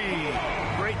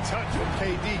 3. Great touch from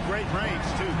KD. Great range,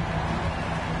 too.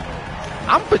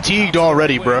 I'm fatigued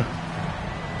already, bro.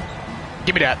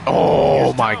 Give me that.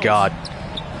 Oh, my God.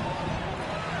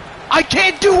 I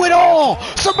can't do it all.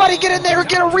 Somebody get in there and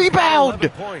get a 11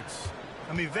 rebound. points.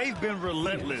 I mean, they've been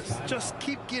relentless. Just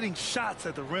keep getting shots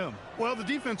at the rim. Well, the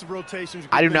defensive rotations.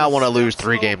 I do not want to lose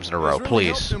 3 slow, games in a row, has really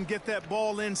helped please. them get that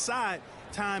ball inside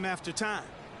time after time.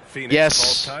 Phoenix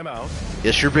Yes. calls timeout.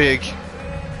 Yes, you're big.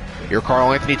 You're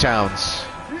Karl Anthony Towns.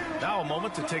 Now a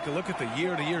moment to take a look at the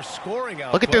year-to-year scoring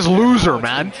output. Look at this and loser, how it's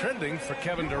man. been trending for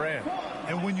Kevin Durant.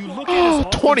 And when you look at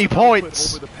his 20 offensive points.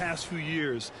 output over the past few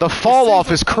years, The it fall seems off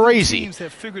like is other crazy. Teams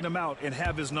have figured him out and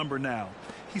have his number now.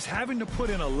 He's having to put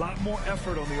in a lot more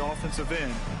effort on the offensive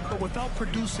end, but without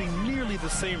producing nearly the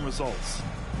same results.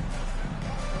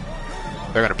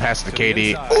 They're going to pass it to the KD.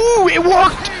 inside. Ooh, it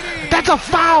worked. That's a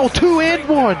foul. 2 and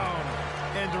 1.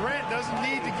 And Durant doesn't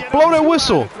need to get Blow up that too high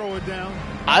whistle. to throw it down.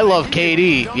 I love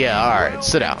KD. Yeah, all right.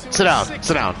 Sit down. Sit down.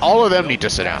 Sit down. All of them need to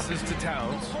sit down. Passes to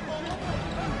Towns.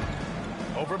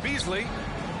 Over Beasley.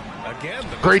 Again,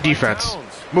 the Great miss by defense. Towns.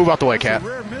 Move out the way, That's Cat. a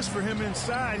rare miss for him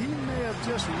inside. He may have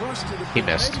just rushed to the He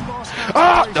missed. maybe lost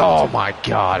Ah! concentration. Oh, my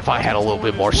God. If I had a little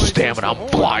bit more stamina, I'm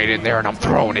flying in there and I'm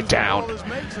throwing it down.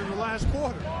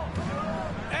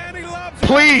 And he lobs it.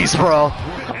 Please, bro.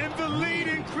 And the lead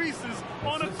increases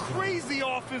on a crazy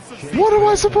offensive season. What am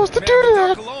I supposed to do Man, to the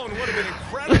that? dunk alone would have been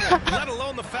incredible, let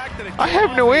alone the fact that it I came have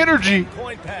off no a energy.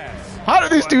 point pass. How do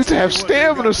these dudes have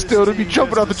stamina still to be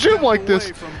jumping out the gym like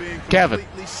this? Kevin.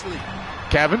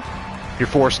 Kevin, you're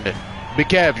forcing it. Big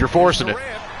Kev, you're forcing it.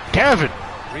 Durant. Kevin.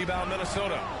 Rebound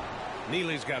Minnesota.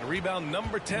 Neely's got rebound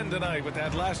number 10 tonight with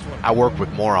that last one. I work with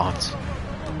morons.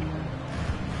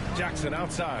 Jackson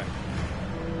outside.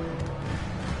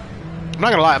 I'm not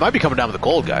going to lie. I might be coming down with the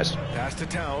cold, guys. Pass to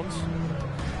Towns.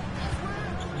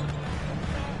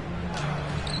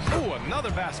 Oh,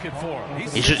 another basket for him.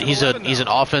 He's an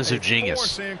offensive Four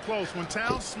genius. staying close. When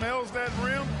Towns smells that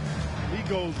rim, he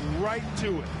goes right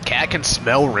to it. Cat can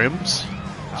smell rims.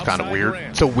 It's kind of Outside weird. Durant.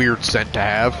 It's a weird scent to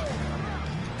have.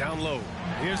 Down low.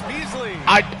 Here's Beasley.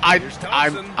 Here's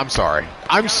Thompson. I'm sorry.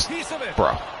 I'm Got a piece of it.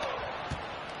 bro.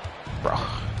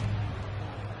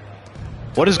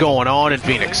 What is going on in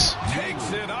Phoenix?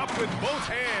 Takes it up with both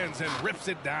hands and rips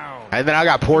it down. And then I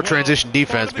got poor transition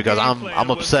defense because I'm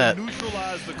upset.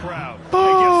 Neutralize the crowd.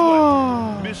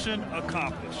 Oh. And guess what? Mission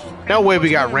accomplished. No way we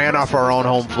got ran off our own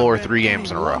home floor 3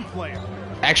 games in a row.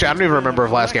 Actually, I don't even remember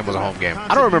if last game was a home game.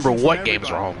 I don't remember what games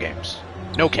were home games.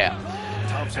 No cap.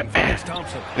 Thompson finds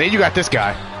Thompson. Then you got this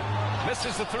guy.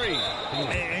 Misses the three.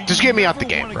 And Just you get me out the never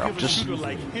game, wanna bro. give a Just- shooter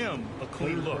like him a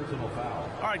clean look.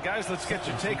 All right, guys, let's get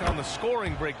your take on the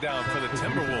scoring breakdown for the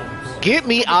Timberwolves. Get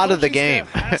me out of the game.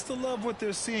 Coaching staff has to love what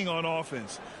they're seeing on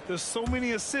offense. There's so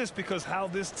many assists because how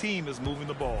this team is moving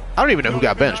the ball. I don't even know who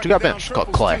got benched. Who got benched? It's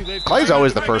called Clay. Clay's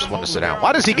always the first one to sit down.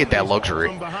 Why does he get that luxury?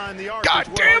 God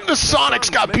damn, the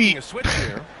Sonics got beat.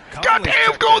 God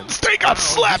damn, Golden State got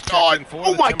slapped on.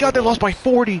 Oh my God, they lost by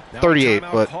 40. 38,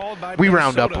 but we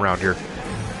round up around here.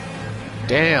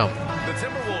 Damn. The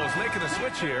Timberwolves making a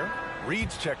switch here.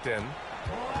 Reed's checked in.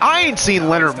 I ain't seen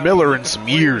Leonard Miller in some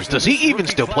years. Does he even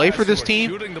still play for this team?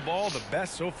 Shooting the ball the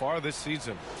best so far this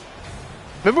season.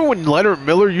 Remember when Leonard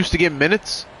Miller used to get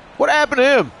minutes? What happened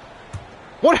to him?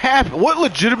 What happened? What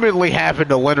legitimately happened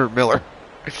to Leonard Miller?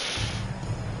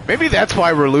 Maybe that's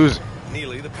why we're losing.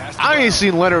 Neely, the pass to I ain't Brown.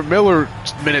 seen Leonard Miller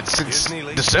minutes since Here's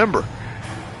Neely. December.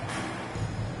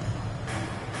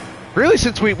 Really,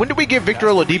 since when did we get Victor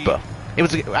Oladipo? It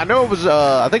was, I know it was,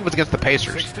 I think it was against the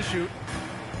Pacers. 6 to shoot.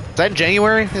 Is that in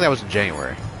January? I think that was in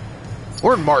January.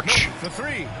 We're in March. The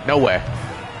three. No way.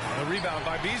 The rebound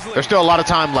by Beasley. There's still a lot of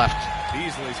time left.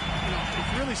 Beasley's.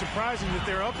 It's really surprising that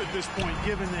they're up at this point,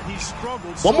 given that he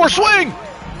struggled. One more swing!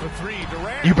 The three.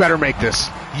 Durant. You better make this.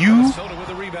 You Minnesota with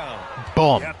the rebound.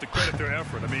 bum. You have to credit their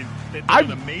effort. I mean, they did I-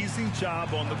 an amazing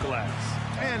job on the glass.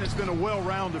 And it's been a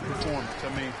well-rounded performance.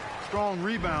 I mean, strong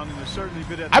rebounding has certainly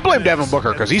been at the I blame net, Devin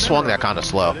Booker at 'cause the he center swung that of it, kinda but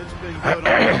slow. it's been good on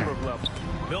a number of levels.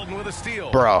 Milton with a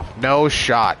steal. Bro, no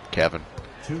shot, Kevin.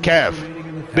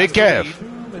 Kev. Big Kev.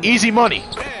 Easy money.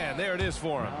 And there it is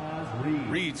for him.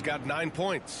 Reed's got 9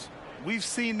 points. We've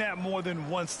seen that more than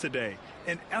once today.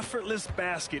 An effortless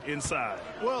basket inside.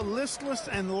 Well, listless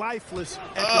and lifeless at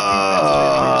the defensive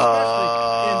end,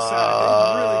 especially inside.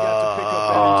 They've really got to pick up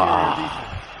that interior defense.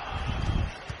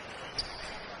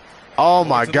 Oh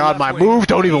my To the God, left my wing. moves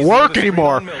don't even Beasley work with a screen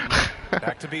anymore. on Milton.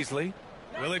 Back to Beasley.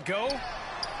 Will it go?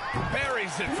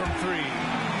 Buries it from three.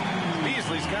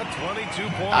 Beasley's got 22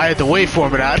 points. I had to wait for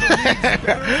him, man.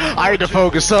 I had to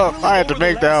focus up. I had to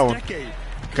make that one.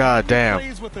 God damn.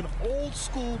 Plays with an old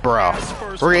school Bro,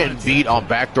 pass-first we're getting mindset. beat on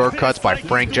backdoor cuts by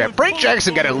Frank Jackson. Frank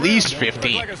Jackson got at least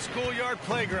 15. Like a schoolyard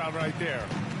playground right there.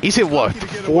 He's hit what,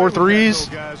 4 threes?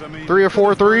 3 or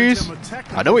 4 threes?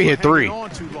 I know he hit 3.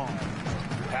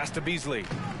 Pass to Beasley.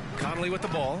 Conley with the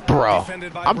ball. Bro,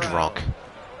 Defended by I'm Brown. drunk.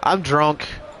 I'm drunk.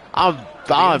 I'm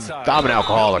an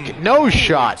alcoholic. No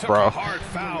shot, bro. Hard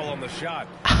foul on the shot.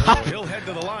 He'll head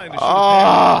to the line to shoot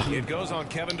Ah. it goes on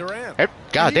Kevin Durant.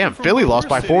 God damn, Philly lost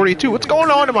by 42. What's going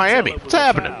on in Miami? What's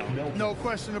happening? No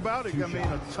question about it. I mean,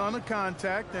 a ton of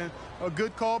contact and a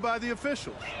good call by the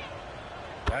officials.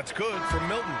 That's good from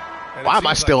Milton. And Why it am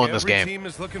I seems still like in this every game? Team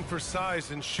is looking for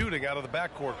size and shooting out of the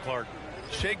backcourt, Clark.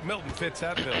 Shake Milton fits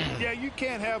that bill. Yeah, you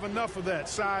can't have enough of that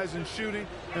size and shooting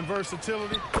and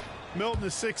versatility. Milton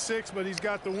is 6'6", but he's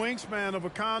got the wingspan of a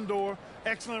condor.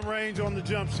 Excellent range on the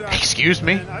jump shot. Excuse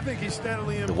me? And I think he's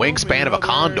steadily The improving wingspan in of a other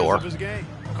areas condor. of his game.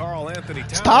 Carl Anthony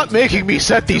Towns. Stop making me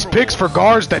set these picks for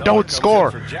guards that don't Comes in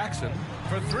score. For Jackson.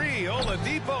 For three,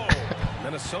 Oladipo.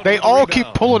 Minnesota They with the all rebound. keep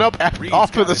pulling up Reed's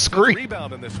off got of the his fifth screen.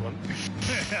 Rebound in this one.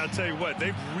 I'll tell you what,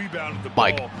 they've rebounded the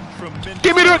Mike, ball tremendously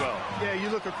give me that. well. Yeah, you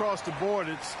look across the board,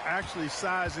 it's actually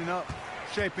sizing up,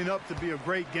 shaping up to be a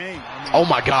great game. I mean, Oh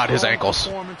my God, his strong ankles.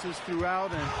 Performances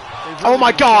throughout, and they've Oh really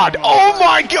my been God. playing all Oh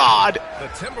my God. The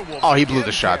Timberwolves Oh, he blew again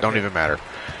the shot. can't Don't hit. even matter.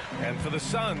 And for the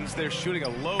Suns, they're shooting a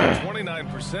low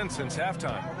 29% since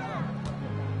halftime.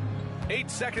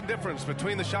 8-second difference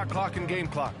between the shot clock and game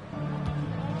clock.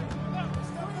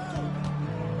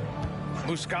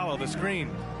 Muscala the screen.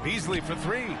 Beasley for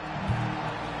three.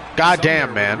 God damn,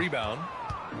 Sumner with man. the rebound.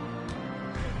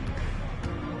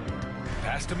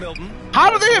 Pass to Milton.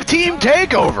 How do they have team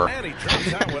takeover? And he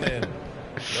drives that one in.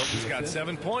 Milton's got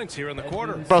 7 points here in the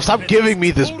quarter. Bro, stop giving me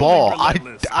this Totally ball.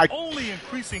 relentless, I only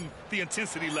increasing the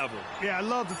intensity level. Yeah, I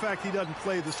love the fact he doesn't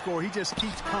play the score. He just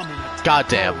keeps coming. God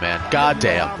damn, man. God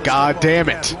damn. God damn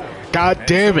it. God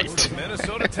damn And so it's it. the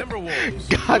Minnesota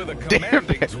Timberwolves God with a damn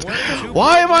commanding it. 22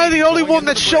 Why am I the only going one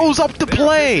into that the shows break. up to Their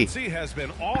play? efficiency has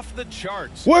been off the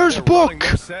charts. Where's They're running Book?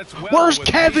 their sets well Where's with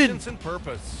Kevin? patience and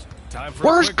purpose. Time for a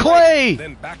Where's quick break, Clay?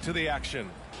 Then back to the action.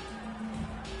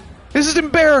 This is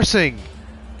embarrassing.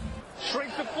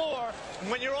 Shrink the floor.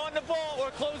 When you're on the ball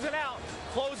or closing out,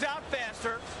 close out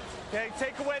faster. Okay,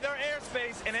 take away their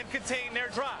airspace and then contain their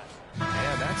drive.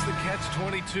 And that's the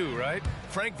catch-22, right?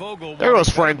 Frank Vogel. There goes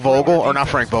Frank Vogel, or not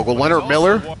Frank Vogel, Leonard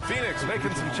Miller. Phoenix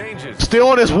making some changes.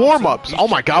 Still in his warm-ups. Oh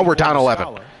my God, we're down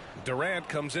 11. Durant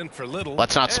comes in for Little.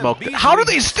 Let's not and smoke. Beasley How do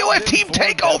they still have team for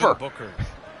Devin takeover? Booker.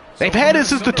 They've had it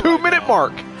since the 2-minute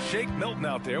mark. Shake Milton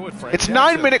out there with Frank It's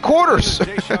Jackson. 9-minute quarters. Then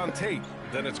it's Jayshawn Tate.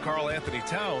 Then it's Karl Anthony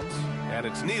Towns. And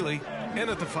it's Neely in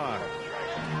at the 5.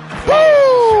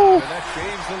 Woo! And that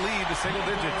shaves the lead to single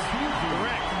digits.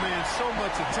 Durant commands so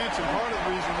much attention. Part of the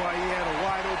reason why he had a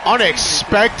wide open.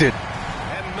 Unexpected.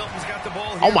 And Milton's got the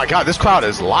ball here. Oh my God, this crowd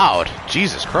is loud.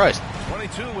 Jesus Christ.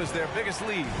 22 was their biggest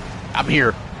lead. I'm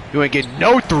here. You ain't getting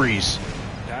no threes.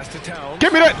 Pass to Towns.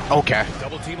 Give me that. Okay.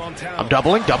 Double team on Towns. I'm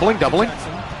doubling.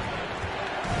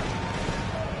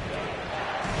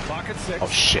 Clock at 6. Oh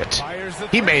shit. Fires the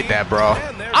He made three. that, bro.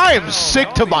 And there's I am Towns.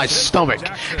 sick to my Jackson. stomach.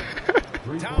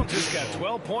 Towns just got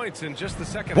 12 points in just the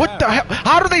second What half. the hell?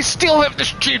 How do they still have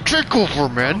this cheap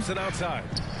takeover, man? Thompson outside.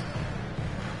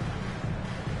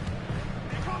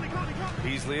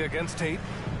 Beasley against Tate.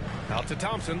 Out to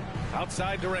Thompson.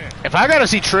 Outside Durant. If I gotta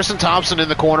see Tristan Thompson in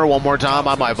the corner one more time,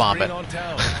 I might vomit. Screen on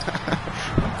Towns.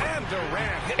 And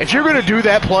Durant hit If you're gonna do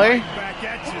that play, Back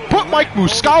at you. put Mike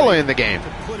Muscala in the game. To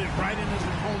put it right in his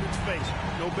opponent's face.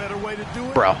 No better way to do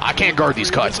it. Bro, I can't guard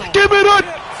these cuts. Give me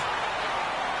that!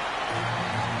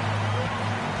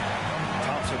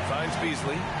 Thompson finds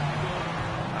Beasley.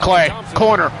 Clay,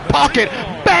 corner, pocket,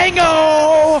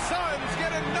 bango! Suns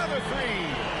get another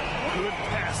 3. Good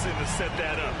passing to set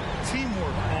that up.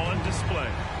 Teamwork on display.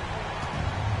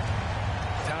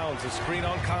 Towns, a screen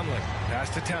on Conley. Pass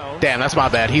to Towns. Damn, that's my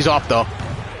bad. He's off though.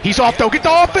 He's off though. Get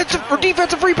the offensive or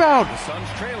defensive rebound. The Suns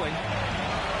trailing.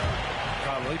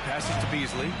 Conley passes to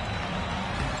Beasley.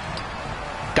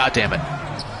 God damn it.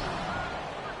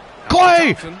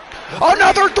 Clay! Thompson.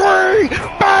 Another 3!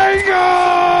 Bango!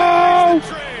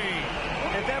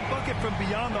 And that bucket from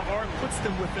beyond the arc puts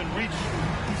them within reach.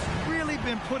 He's really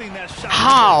been putting that shot.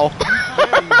 How?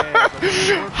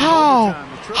 How?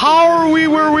 How are we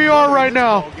where we are right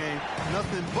now?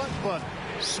 Nothing but butter.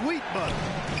 Sweet butter.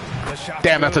 The shot's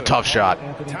Damn, that's a good. tough shot.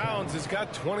 Towns has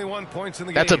got 21 points in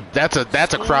the That's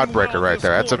game. a crowd breaker right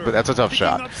there. That's a tough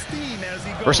shot.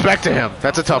 Respect to him.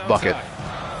 That's a tough bucket.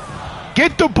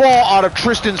 Get the ball out of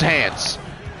Tristan's hands.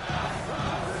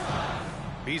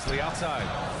 Beasley outside.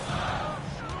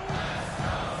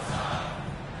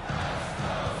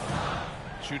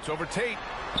 Shoots over Tate.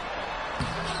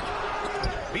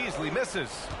 Beasley misses.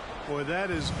 Boy, that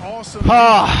is awesome.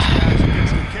 Ah,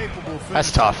 Against a capable that's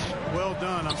finisher. tough. Well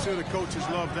done. I'm sure the coaches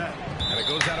love that. And it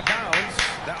goes out of bounds.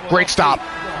 That one Great off stop. Tate.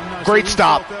 I'm not Great sure who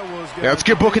stop. thought that was, guys. Yeah, let's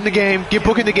get Book in the game. Get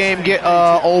Book in the game. Get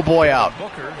old boy out.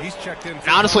 Booker, he's checked in.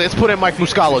 Honestly, let's put in Mike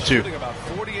Muscala too. Shooting about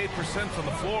 48% from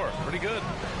the floor. Pretty good.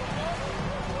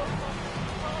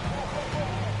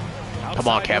 Come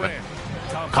on, Outside Kevin. Durant.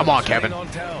 Thompson Come on, swing Kevin. on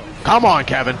Towns. Come on,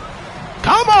 Kevin.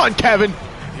 Come on, Kevin.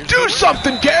 Do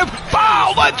something, Kev.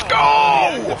 Foul. Let's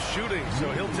go. Shooting, so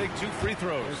he'll take 2 free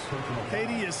throws.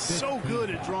 Katie is so good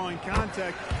at drawing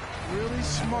contact. Really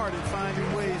smart at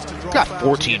finding ways to draw Got fouls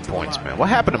 14 into the points, line. man. What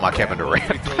happened to my Kevin Durant?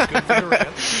 Free throws good for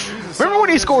Durant. Remember when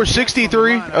he scored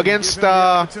 63 against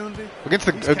the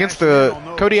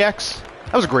Kodiaks?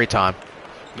 That was a great time.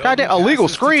 Goddamn, illegal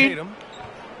Passes to screen. Tatum.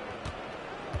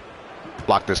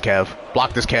 Block this, Kev.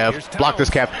 Block this, Kev. Block this,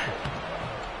 Kev.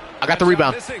 I got the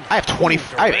rebound. I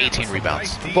have 18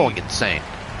 rebounds. I'm going insane.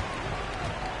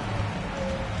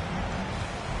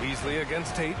 Beasley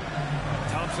against Tate.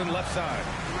 Thompson left side.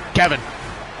 Kevin.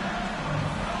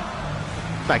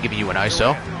 I'm not giving you an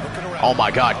ISO. Oh my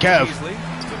God, Kev. Beasley to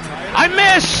tie it I up.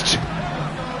 missed.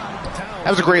 That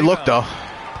was a great look, though.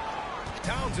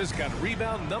 Towns has got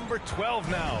rebound number 12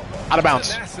 now. Out of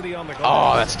bounds. Tenacity on the Oh,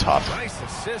 glass. that's tough. Nice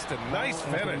assist and nice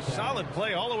finish. Solid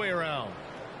play all the way around.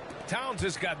 Towns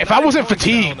has got. If I 9 wasn't points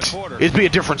now in the fatigued, quarter. it'd be a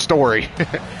different story.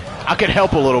 I could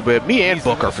help a little bit. Me and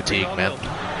Book are fatigued, man.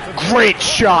 Great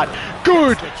shot.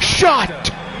 Good shot.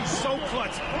 He's so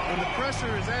clutch. When the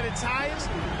pressure is at its highest,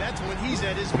 that's when he's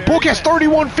at his very Book has best.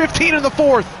 31-15 in the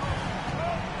fourth.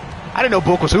 I didn't know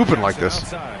Book was hooping like this.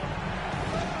 Outside.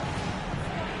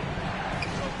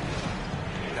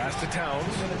 Pass to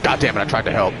Towns. God damn it, I tried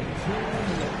to help.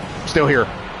 Still here.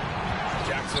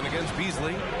 Jackson against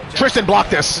Beasley. Tristan, block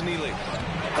this.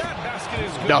 That basket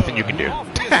is good. Nothing you can do.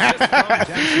 Off the assist from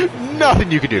Jackson.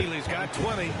 Nothing you can do. Beasley's got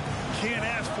 20. Can't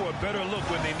ask for a better look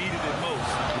when they needed it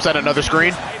most. Is that another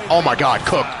screen? Oh my God,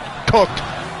 cooked. Cooked.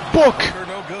 Book. Booker,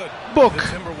 no good. Book. The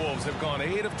Timberwolves have gone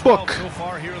 8 of 12 Book. so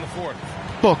far here in the fourth.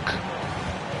 Book.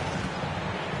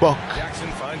 Book. Jackson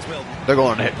finds Milton.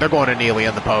 They're going to Neely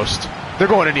in the post. They're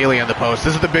going to Neely in the post.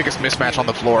 This is the biggest mismatch on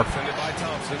the floor. Defended by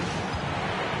Thompson.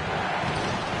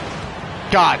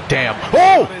 God damn.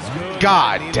 Oh!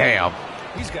 God damn.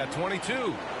 He's got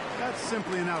 22. That's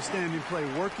simply an outstanding play.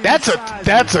 Working That's inside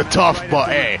a and tough right but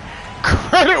into hey. it.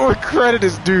 Credit where credit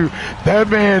is due. That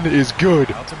man is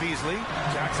good. Out to Beasley.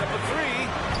 Jacks up a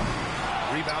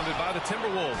three. Rebounded by the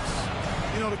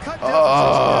Timberwolves. You know, the cut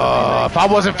If I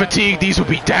wasn't fatigued, these would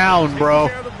be down, bro.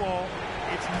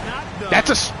 That's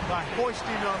a. by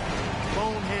hoisting up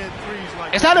bonehead threes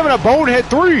like It's not even a bonehead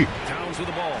three. Towns with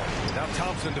the ball. Now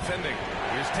Thompson defending.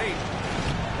 Here's Tate.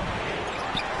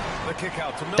 The kick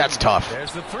out to Miller. That's tough.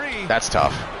 There's the three. That's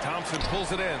tough. Thompson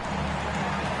pulls it in.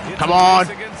 Come on.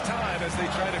 Against time as they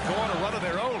try to go on a run of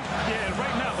their own. Yeah, and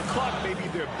right now the clock may be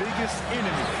their biggest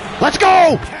enemy. Let's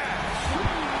go.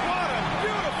 What a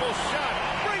beautiful shot.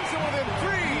 Brings them within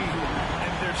three.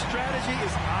 And their strategy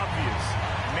is obvious.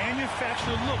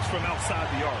 Manufacture looks from outside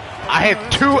the arc. I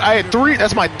had three.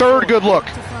 That's my third good look.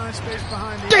 to find space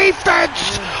behind the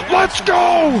Defense. Let's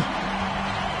go.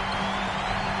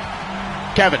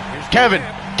 Kevin. And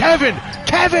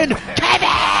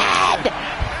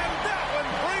that one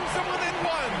brings them within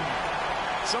one.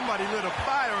 Somebody lit a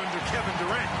fire under Kevin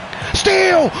Durant.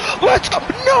 Steal. Let's go.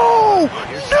 No.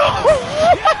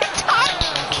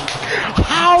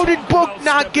 How did Book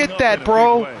not get that,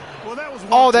 bro? Well, that was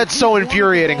Oh, that's so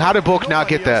infuriating. How did Book not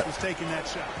get that? Was taking that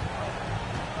shot.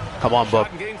 Come on, Book.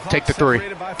 Take the three.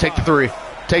 Take the three.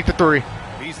 Take the three.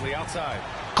 Beasley outside.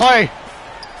 Clay.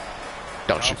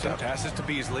 Don't shoot Thompson that. passes to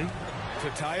Beasley to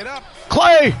tie it up.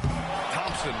 Clay.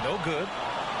 Thompson, no good.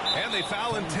 And they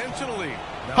foul intentionally.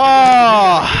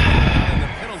 Ah. And the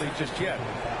penalty just yet.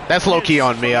 That's low key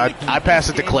on me. I passed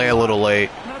it to Clay a little late.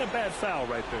 Not a bad foul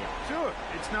right there. Sure,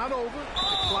 it's not over.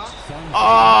 The clock.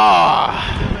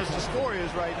 Ah. As the score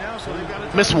is right now, so they've got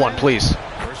to Miss one, please.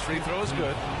 First free throw is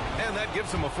good. And that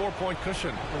gives him a 4-point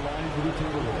cushion.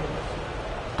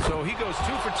 So he goes 2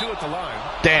 for 2 at the line.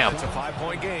 Damn. It's a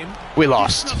 5-point game. We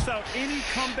lost. Snuffs out any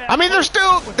comeback I mean, there's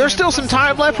still some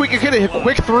time left. We could hit a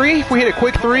quick three. If we hit a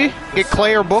quick three, get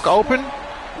Clay or Book open.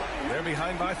 They're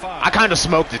behind by 5. I kind of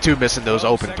smoked it too, missing those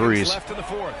 12 open seconds threes. left in the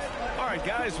fourth. All right,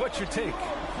 guys, what's your take?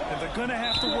 And they're going to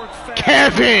have to work fast.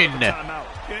 Kevin! Timeout.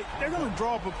 Yeah, they're going to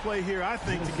draw up a play here, I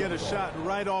think, to get a shot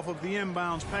right off of the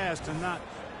inbounds pass to not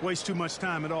waste too much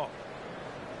time at all.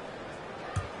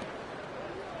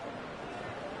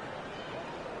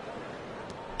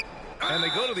 And they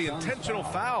go to the intentional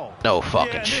foul. No Yeah, fucking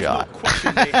and there's shot. No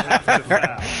question they have to foul.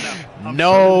 Now, I'm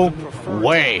No sure they prefer to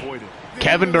way. avoid it.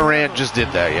 Kevin Durant just did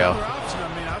that, yo. Other option,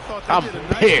 I mean, I thought they I'm did a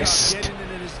nice pissed. job getting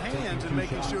it in his hands and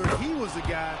making sure he was the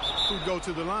guy who'd go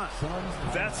to the line.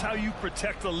 That's how you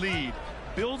protect a lead.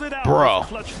 Build it out Bro. with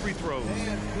clutch free throws.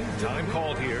 Time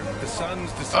called here. The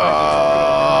Suns decide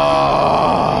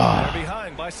they're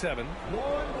behind by 7.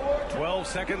 12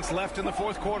 seconds left in the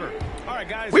fourth quarter. All right,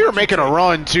 guys. We were what's your making a take?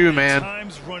 run too, man.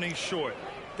 Time's running short.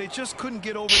 They just couldn't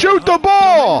get over Shoot that the hump.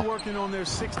 ball. Working on their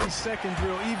 60-second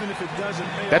drill, even if it doesn't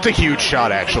pay That's a off. huge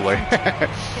shot, actually.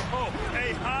 Oh,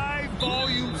 a high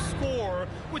volume score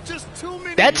with just too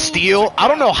many That moves steal, to I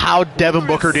don't know go. how Devin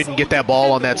Booker didn't get that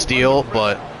ball on that steal,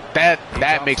 but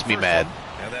that makes me mad.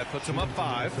 And that puts him up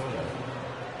 5.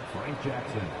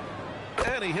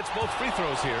 And he hits both free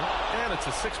throws here. And it's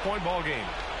a 6-point ball game.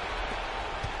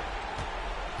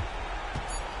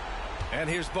 And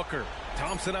here's Booker.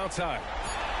 Thompson outside.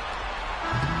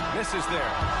 Misses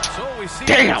there. So we see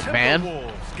Damn, the man.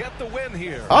 Timberwolves get the win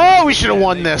here. Oh, we should have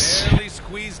won They this. barely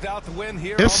squeezed out the win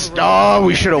here This, on the road. oh,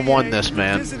 we should have won this, The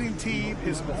man. visiting team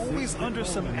is always under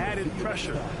some added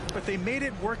pressure, but they made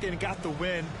it work and got the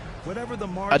win. Whatever the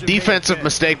margin A may defensive have been.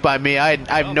 mistake by me. I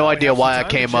have no idea why I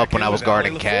came up when I was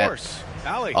guarding Cat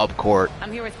Allie. up court.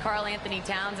 I'm here with Carl Anthony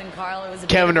Towns, and Carl, it was a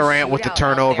Kevin bit of a Durant with the shootout out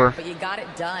turnover. there, but you got it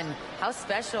done. How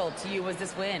special to you was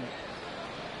this win?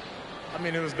 I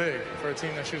mean, it was big for a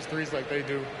team that shoots threes like they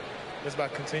do. It's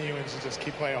about continuing to just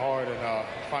keep playing hard and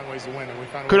find ways to win. And we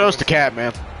found a way Kudos to win. Cat,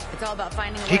 man. It's all about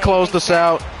finding a He way. closed us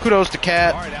out. Kudos to All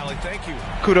Cat. right, Allie, thank you.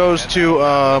 Kudos And to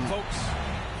now, folks,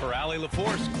 for Allie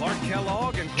LaForce, Clark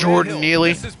Kellogg, and Grant Jordan Hill,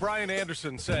 Neely. This is Brian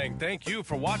Anderson saying thank you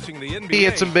for watching the NBA. He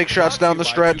hit some big shots brought to down you the by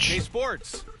stretch. 2K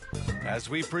Sports, as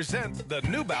we present the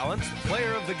New Balance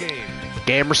Player of the Game.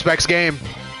 game respects game.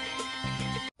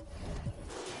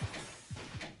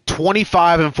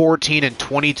 25-14 and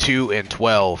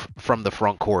 22-12 from the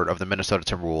front court of the Minnesota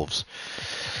Timberwolves.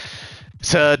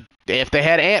 So if they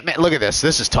had Ant-Man, look at this.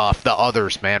 This is tough. The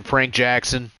others, man. Frank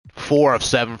Jackson, 4 of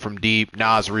 7 from deep.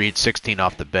 Naz Reid, 16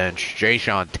 off the bench.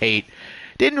 Jayshawn Tate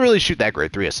didn't really shoot that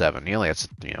great. 3 of 7. He only has,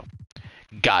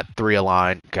 got 3 a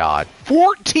line. God,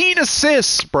 14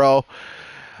 assists, bro.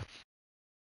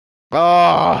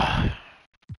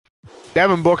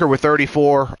 Devin Booker with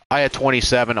 34. I had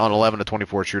 27 on 11 to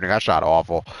 24 shooting. I shot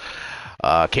awful.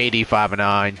 KD 5 of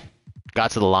 9.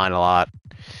 Got to the line a lot.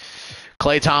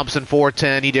 Klay Thompson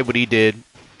 4-10. He did what he did.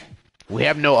 We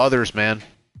have no others, man.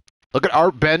 Look at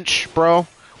our bench, bro.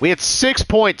 We had 6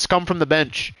 points come from the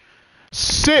bench.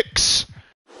 6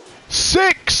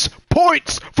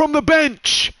 points from the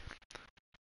bench.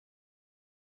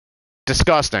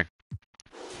 Disgusting.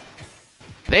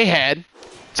 They had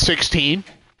 16,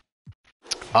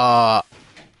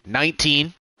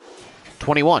 19,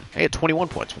 21. They had 21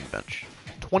 points from the bench.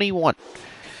 21.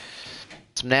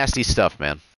 Some nasty stuff,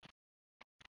 man.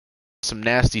 Some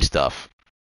nasty stuff.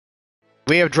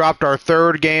 We have dropped our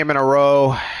 3rd game in a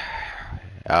row.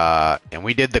 And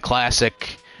we did the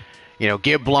classic,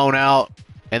 get blown out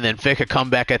and then fake a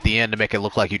comeback at the end to make it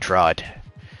look like you tried.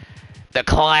 The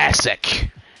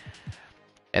classic.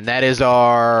 And that is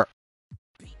our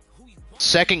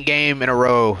 2nd game in a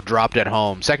row dropped at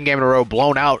home. 2nd game in a row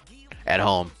blown out at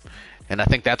home. And I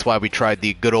think that's why we tried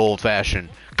the good old-fashioned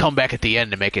comeback at the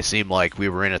end to make it seem like we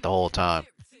were in it the whole time.